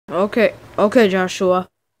Okay, Joshua.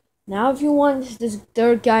 Now, if you want this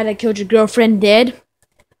third guy that killed your girlfriend dead,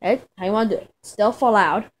 how you want to do it? Stealth fall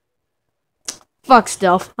out. Fuck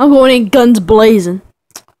stealth. I'm going in guns blazing.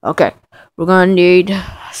 Okay, we're gonna need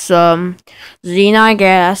some xenon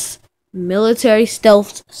gas, military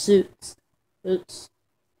stealth suits,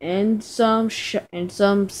 and some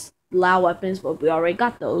loud weapons. But we already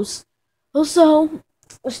got those. So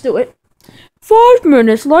let's do it. 5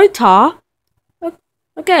 minutes later.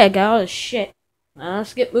 Okay, I got all this shit.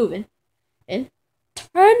 Let's get moving. And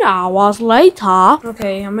 10 hours later.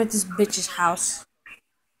 Okay, I'm at this bitch's house.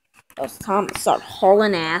 It's time to start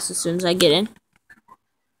hauling ass as soon as I get in.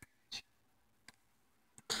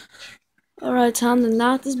 Alright, time to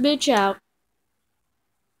knock this bitch out.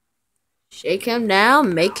 Shake him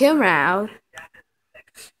down, make him loud.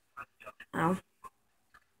 Ow.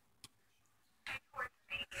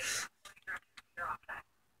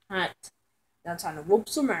 Alright, now time to whoop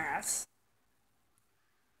some ass.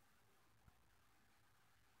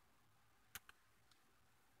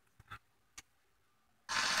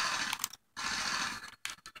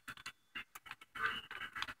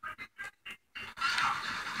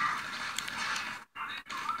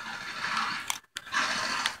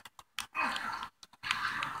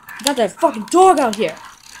 Got that fucking dog out here.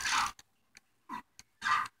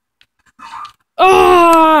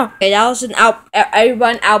 Ah! Okay, that was an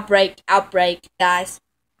everyone outbreak, guys.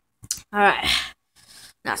 Alright.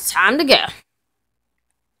 Now it's time to go.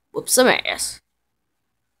 Whoop some ass.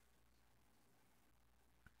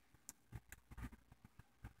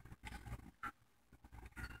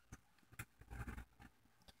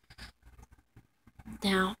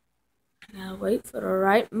 Now, gotta wait for the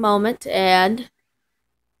right moment and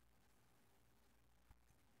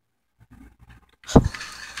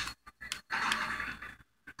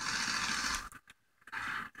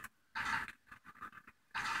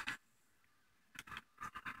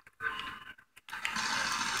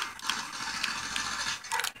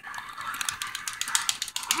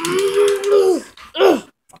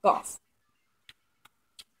fuck off.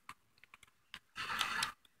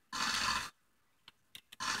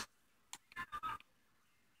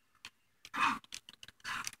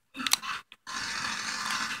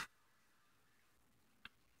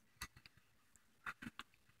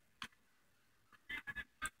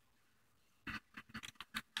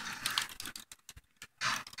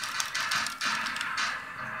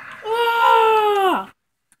 Ah!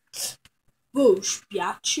 Boosh,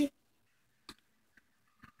 biatch.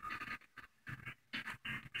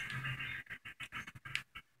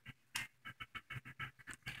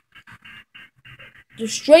 They're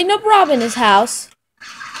straight up robbing his house.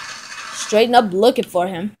 Straight up looking for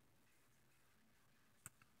him.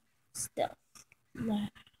 Stealth.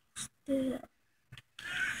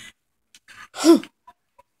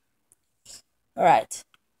 Alright.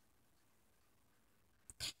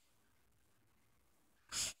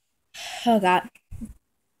 Oh god.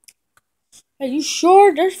 Are you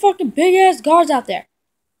sure? There's fucking big ass guards out there.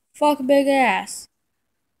 Fucking big ass.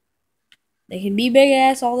 They can be big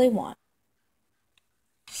ass all they want.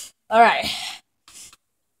 Alright.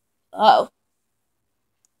 Uh oh.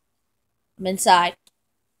 I'm inside.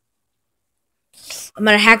 I'm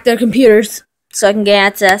gonna hack their computers so I can get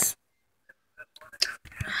access.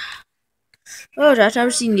 Oh, Josh, I've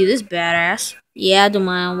never seen you this badass. Yeah, I do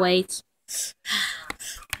my own weights.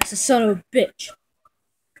 That's a son of a bitch.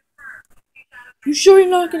 You sure you're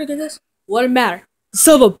not gonna get this? What it matter? The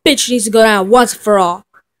son of a bitch needs to go down once for all.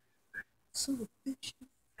 Son of a bitch.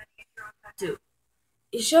 Dude.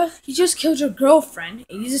 He just killed your girlfriend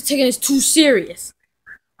and he's just taking this too serious.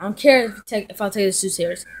 I don't care if I'll take this too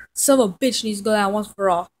serious. Son of a bitch needs to go down once for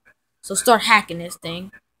all. So start hacking this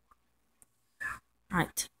thing.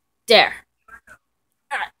 Alright. There.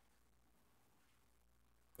 Alright.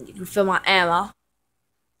 You can fill my ammo.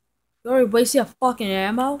 You already wasted a fucking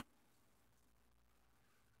ammo?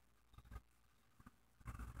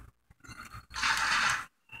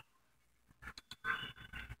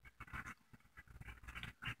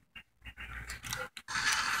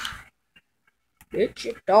 Bitch,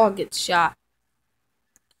 your dog gets shot.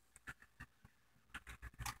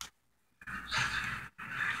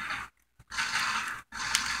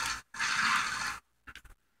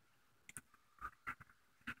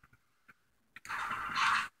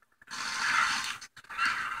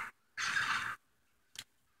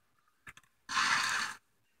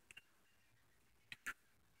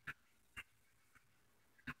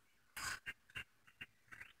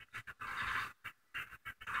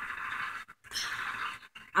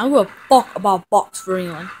 I don't give a fuck about box for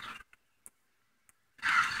anyone.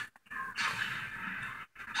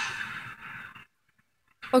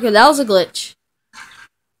 Okay, that was a glitch.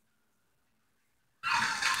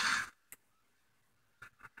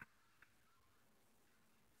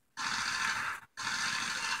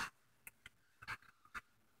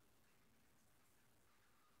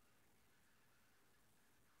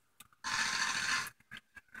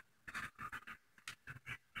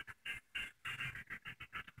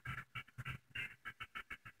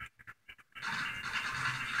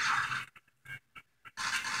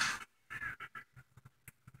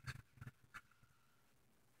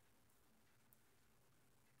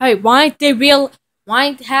 Hey, why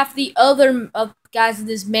ain't half the other guys in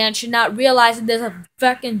this mansion not realizing there's a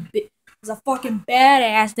fucking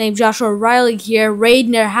badass named Joshua Riley here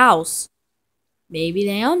raiding their house? Maybe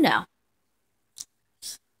they don't know.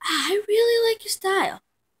 I really like your style.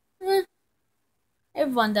 Eh,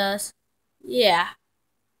 everyone does. Yeah.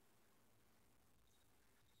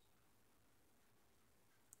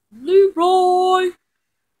 Leroy!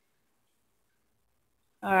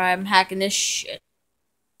 Alright, I'm hacking this shit.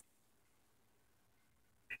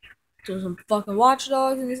 Doing some fucking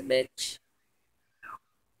watchdogs in this bitch.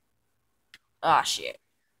 Ah, shit.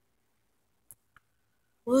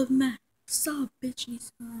 What man? Stop, bitch.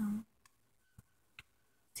 Needs to go out.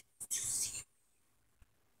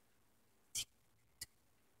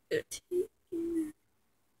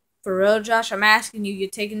 For real, Josh, I'm asking you, you're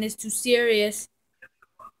taking this too serious.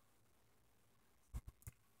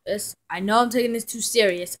 I know I'm taking this too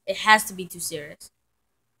serious. It has to be too serious.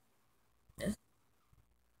 Yes.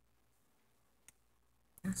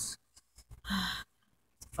 Yes.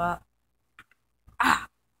 Fuck. Ah,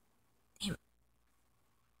 damn it.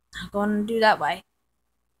 I'm going to do that way.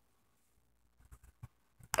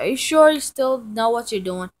 Are you sure you still know what you're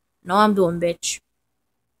doing? No, I'm doing, bitch.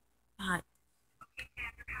 Alright.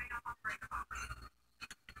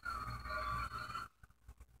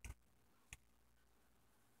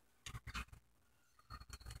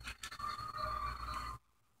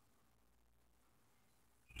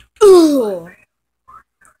 Ooh.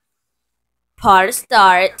 Party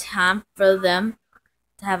start. Time for them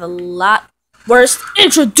to have a lot worse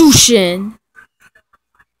introduction.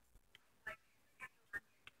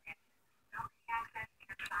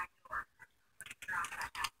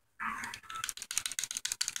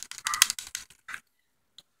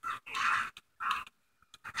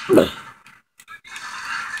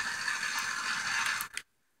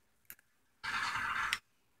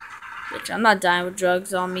 Bitch, I'm not dying with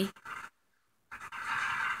drugs on me.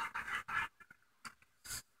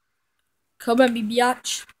 Come at me,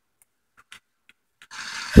 biatch.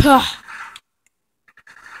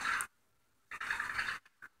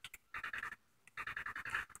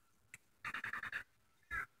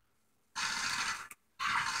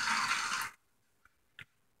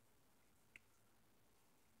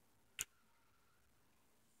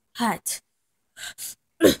 Hot.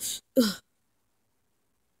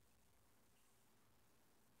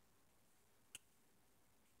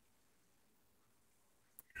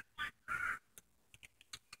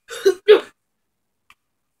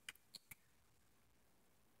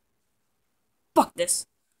 Fuck this.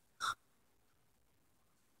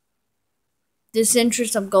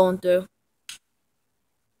 Disinterest I'm going through.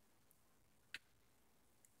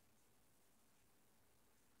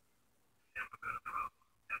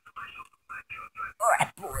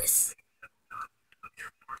 Alright, boys.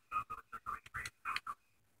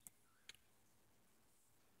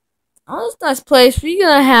 Oh, this nice place. We're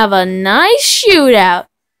gonna have a nice shootout.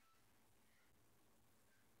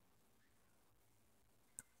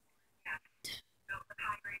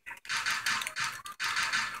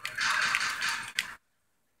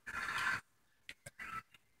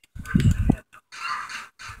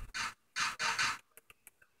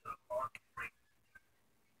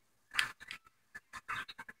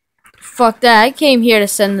 Fuck that. I came here to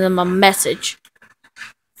send them a message.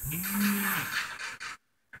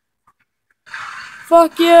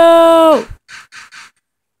 Fuck you!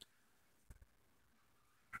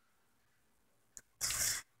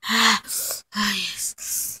 Ah,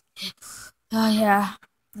 yes. Oh, yeah.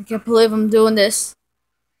 I can't believe I'm doing this.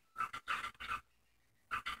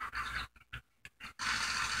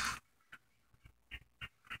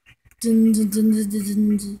 Dun, dun, dun, dun,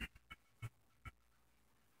 dun, dun.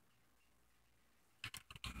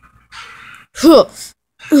 Huh.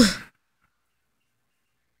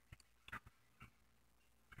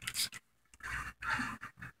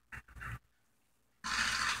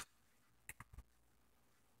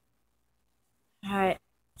 Alright.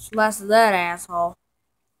 What's last of that asshole?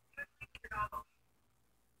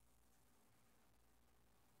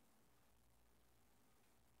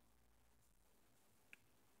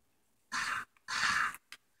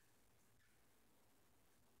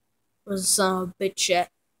 Was son of a bitch shit.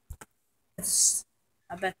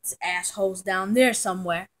 I bet this asshole's down there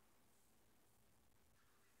somewhere.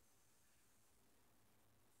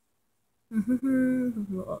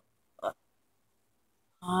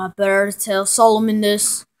 I better tell Solomon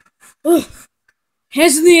this. Ugh.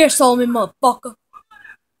 Hands in the air, Solomon, motherfucker.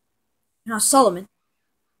 You're not Solomon.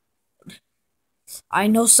 I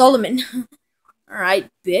know Solomon.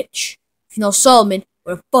 Alright, bitch. If you know Solomon,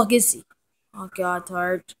 where the fuck is he? Oh god,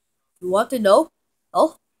 tired. You want to know?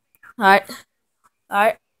 Oh? Alright.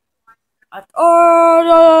 Alright. Oh,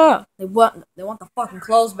 no. They want the fucking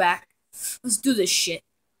clothes back. Let's do this shit.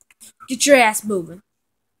 Get your ass moving.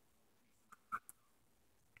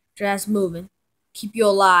 Get your ass moving. Keep you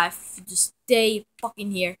alive. Just stay fucking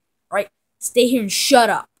here. Right? Stay here and shut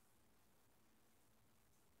up.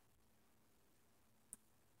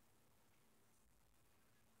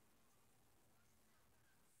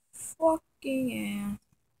 Fucking ass.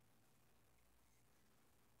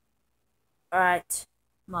 Alright,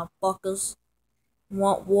 motherfuckers.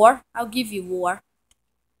 Want war? I'll give you war.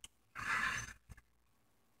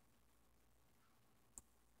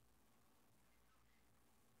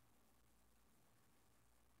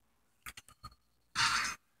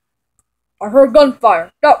 I heard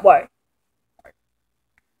gunfire. That way.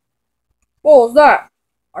 What was that?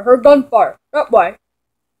 I heard gunfire. That way.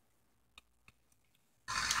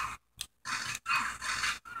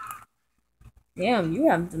 Damn, you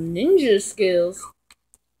have some ninja skills.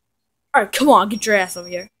 Alright, come on, get your ass over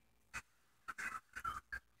here.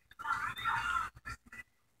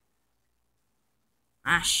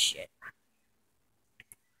 Ah, shit.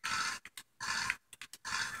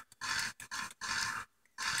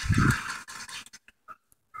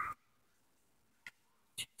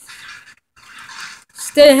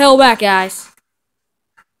 Stay the hell back, guys.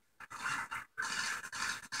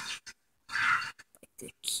 Like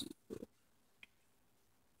the key.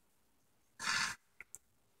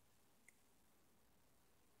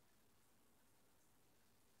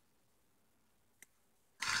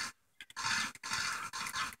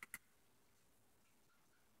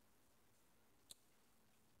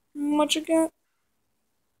 What you got?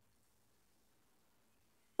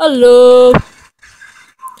 Hello.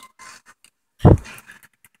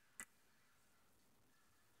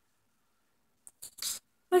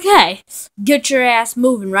 Okay, get your ass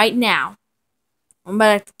moving right now. I'm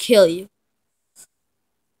about to kill you.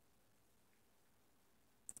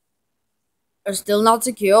 Are still not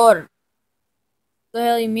secure. What the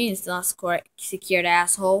hell you mean it's not secured,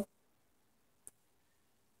 asshole?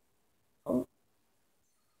 Oh.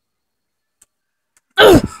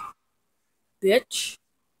 Bitch.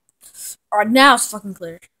 Alright, now it's fucking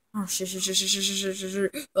clear. Oh shit, shit, shit, shit, shit, shit, shit,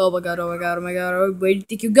 shit. Oh my god, oh my god, oh my god. Oh, where do you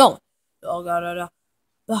think you're going? Oh god, oh god.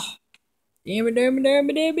 Oh. Damn it, damn it, damn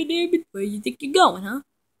it, damn it, damn it. Where do you think you're going, huh?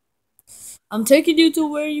 I'm taking you to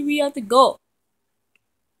where we have to go.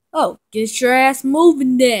 Oh, get your ass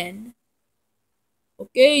moving then.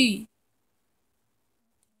 Okay.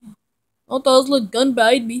 I thought it was like gun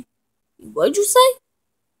behind me. What'd you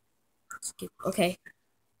say? Okay.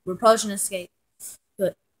 We're probably gonna escape.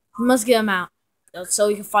 Good. We must get him out. So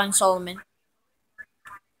we can find Solomon.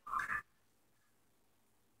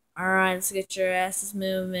 Alright, let's get your asses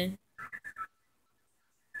moving.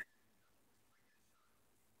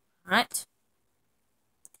 Alright.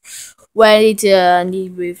 Wait to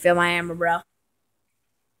need to refill my ammo, bro.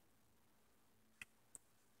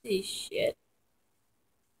 See shit.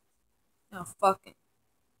 Oh, fucking.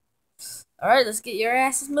 Alright, let's get your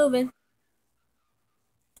asses moving.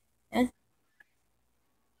 Yeah.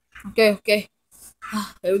 Okay. Here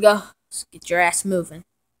we go. Let's get your ass moving.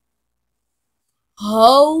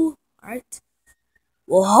 Oh, alright.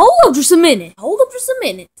 Well, hold up just a minute.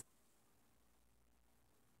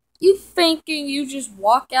 You thinking you just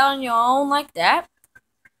walk out on your own like that?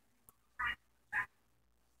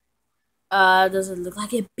 Does it look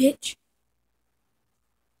like it, bitch?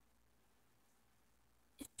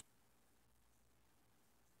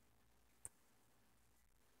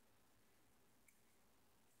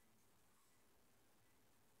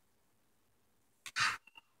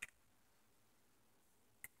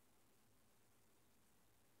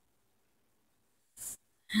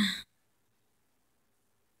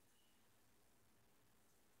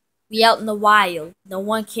 We out in the wild. No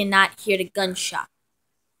one cannot hear the gunshot.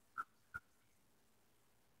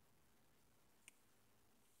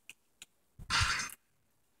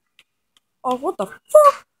 Oh, what the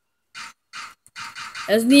fuck?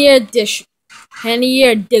 Hands in the air, dish. Hand in the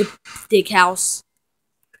air, dick house.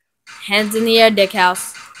 Hands in the air, dick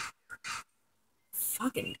house.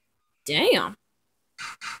 Fucking damn.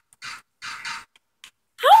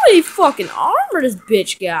 How many fucking armor this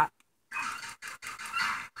bitch got?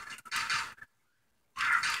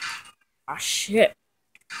 Ah, shit.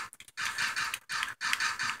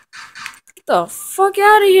 Get the fuck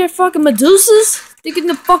out of here, fucking Medusas. Thinking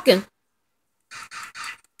the fucking...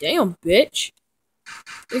 Damn, bitch.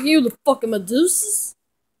 Thinking you the fucking Medusas?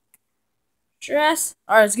 Get your ass...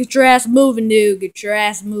 Alright, let's get your ass moving, dude. Get your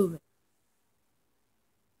ass moving.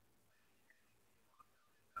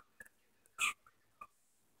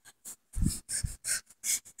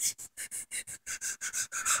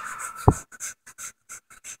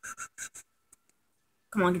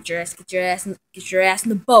 Come on, get your ass in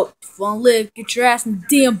the boat. If you wanna live, get your ass in the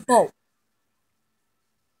damn boat.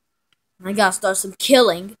 I gotta start some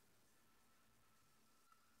killing.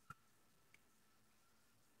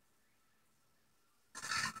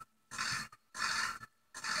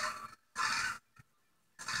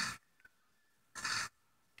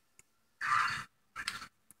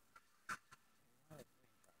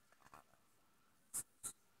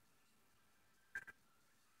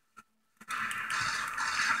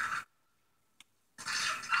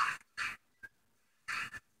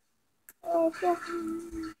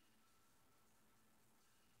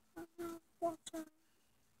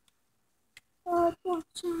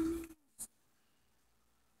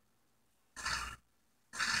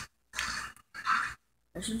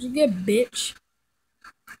 That's what you get, bitch.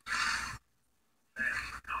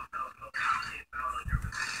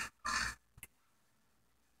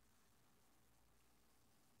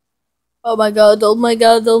 Oh my god, oh my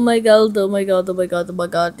god, oh my god, oh my god, oh my god, oh my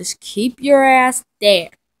god. Just keep your ass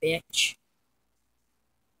there, bitch.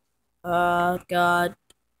 Oh god.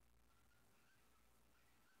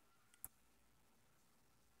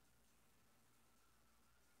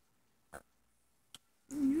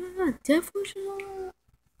 Yeah, definitely.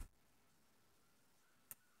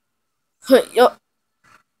 Hey, yo.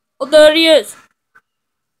 Oh, there he is.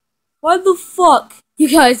 Why the fuck you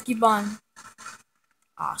guys keep on?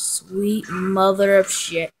 Aw, oh, sweet mother of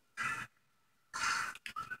shit.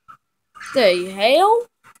 The hell?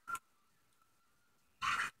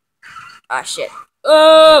 Ah, shit.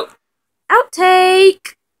 Oh!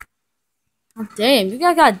 Outtake! Oh, damn, you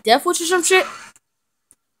guys got death wish or some shit?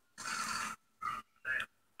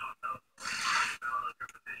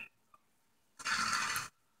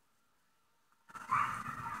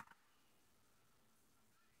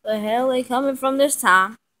 The hell they coming from this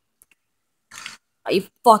time? Are you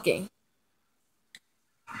fucking?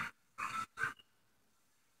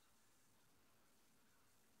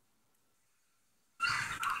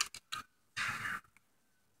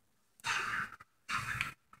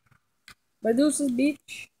 Medusa's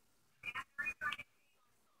beach.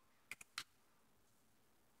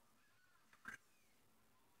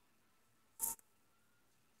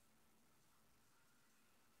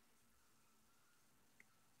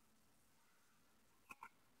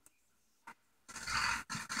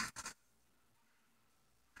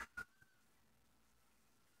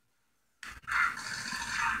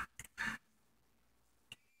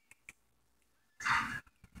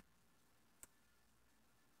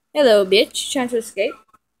 Hello, bitch. Trying to escape?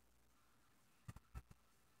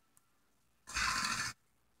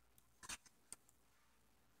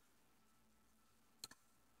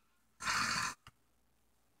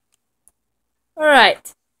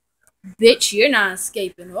 Alright. Bitch, you're not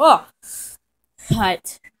escaping. Oh.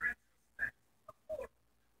 Alright.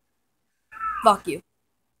 Fuck you.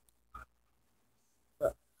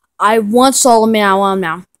 I want Solomon. I want him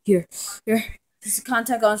now. Here. This is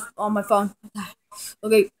contact on my phone.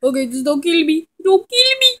 Okay, just don't kill me. Don't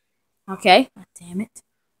kill me. Okay. God damn it.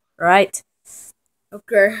 Right.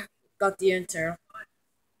 Okay. Got the intel.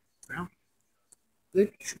 Now.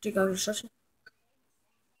 Good. Should take out your session.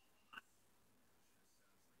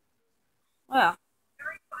 Oh yeah.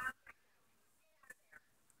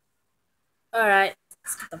 Alright.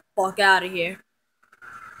 Let's get the fuck out of here.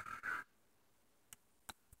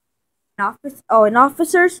 And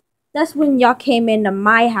officers, that's when y'all came into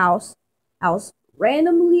my house,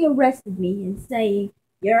 randomly arrested me and saying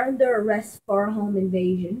you're under arrest for a home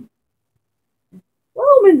invasion.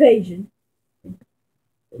 Home invasion?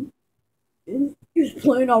 You was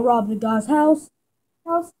planning on robbing the guy's house?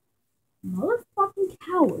 Motherfucking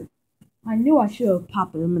coward. I knew I should have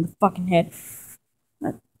popped him in the fucking head.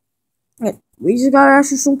 We just gotta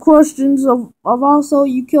ask you some questions of also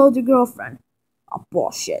you killed your girlfriend. Oh,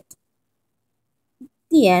 bullshit.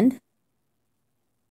 The end.